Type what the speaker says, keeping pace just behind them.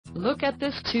Look at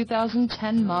this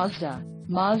 2010 Mazda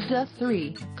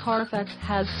 3. Carfax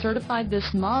has certified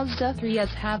this Mazda 3 as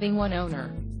having one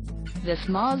owner. This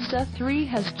Mazda 3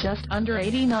 has just under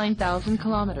 89,000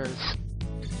 kilometers.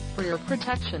 For your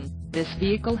protection, this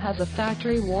vehicle has a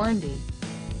factory warranty.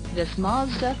 This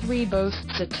Mazda 3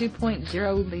 boasts a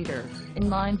 2.0-liter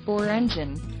inline-4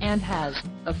 engine, and has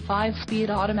a 5-speed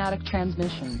automatic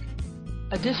transmission.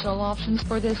 Additional options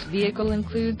for this vehicle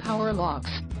include power locks,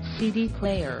 CD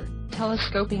player,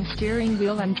 telescoping steering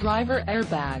wheel and driver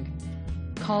airbag.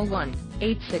 Call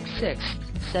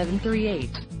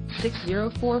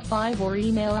 1-866-738-6045 or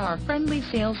email our friendly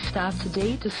sales staff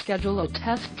today to schedule a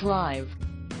test drive.